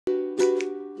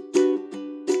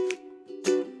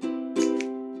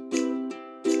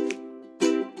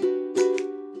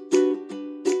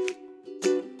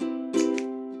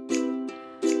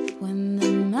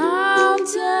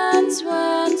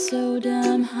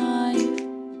high.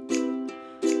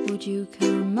 Would you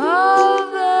come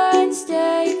over and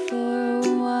stay for a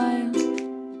while?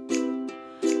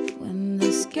 When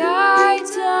the sky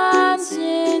turns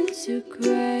into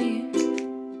grey,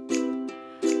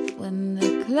 when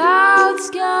the clouds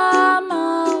come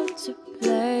out to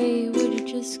play, would you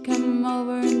just come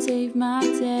over and save my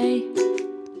day?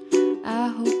 I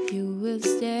hope you will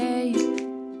stay.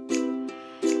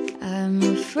 I'm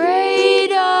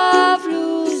afraid of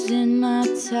losing my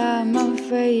time, I'm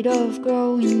afraid of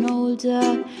growing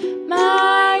older.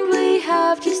 Mind we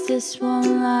have just this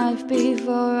one life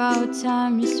before our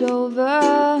time is over,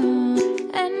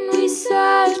 and we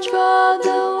search for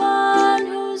the one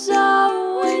who's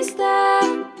always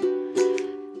there,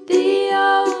 the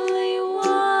only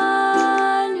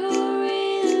one who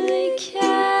really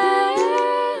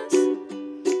cares.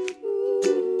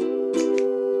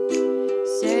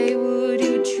 Say, would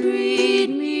you treat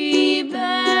me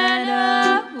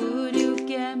better? Would you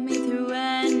get me through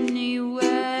any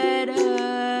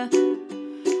weather?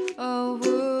 Oh,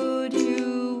 would you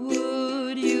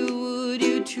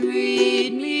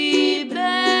treat me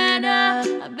better?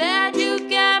 I bet you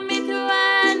get me through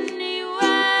any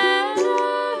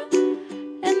weather.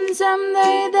 And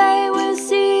someday they will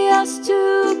see us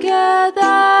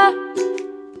together.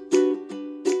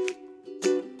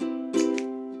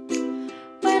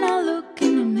 When I look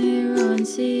in the mirror and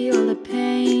see all the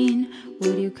pain,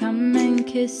 would you come and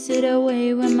kiss it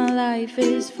away when my life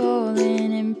is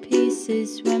falling in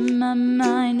pieces, when my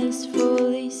mind is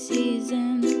fully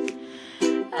seasoned?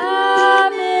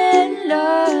 I'm in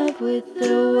love with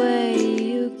the way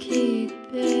you keep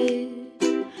it.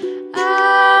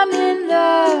 I'm in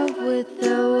love with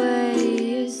the way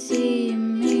you see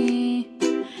me,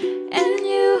 and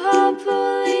you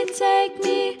hopefully take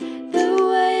me the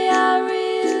way I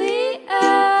really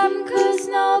am, 'cause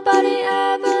nobody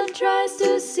ever tries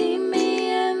to see me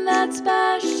in that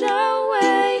special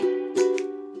way.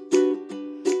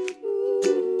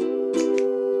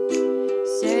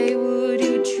 Say, would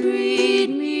you treat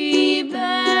me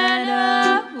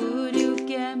better? Would you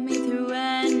get me through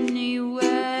any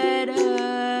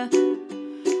weather?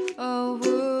 Oh,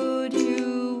 would you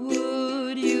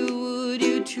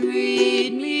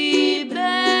treat me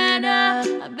better?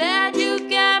 I bet you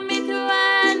get me through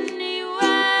any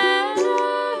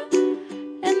weather.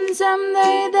 And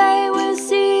someday they will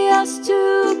see us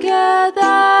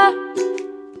together.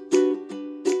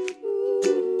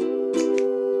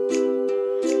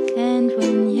 And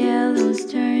when yellow's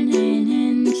turning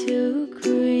into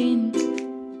green,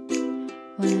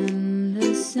 when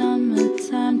the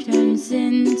summertime turns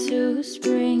into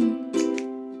spring,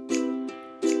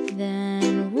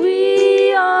 then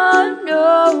we all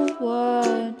know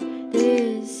what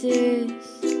this is.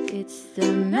 It's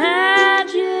the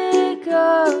magic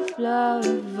of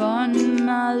love on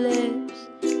my lips,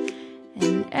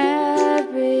 and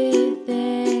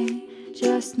everything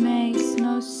just makes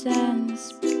no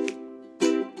sense.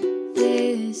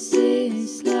 This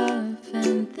is love,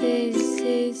 and this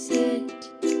is it.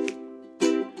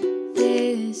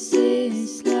 This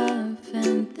is love,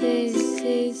 and this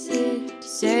is it.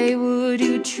 Say, would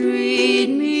you treat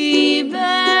me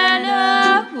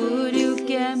better? Would you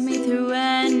get me through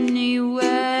any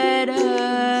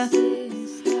weather?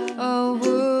 Oh,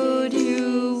 would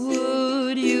you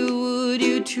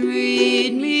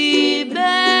treat me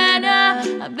better?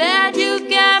 I bet you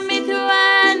get me through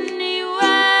any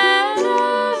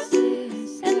weather.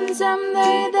 And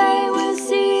someday they will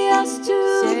see us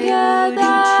together.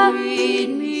 Say, would you treat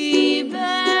me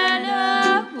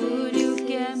better? Would you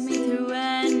get me through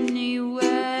any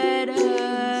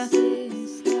weather?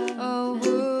 Oh,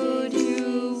 would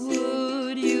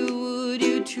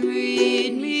you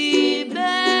treat me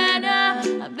better?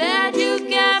 I bet you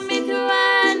get me through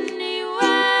any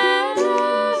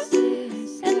weather.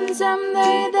 And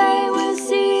someday they will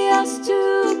see us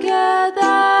together.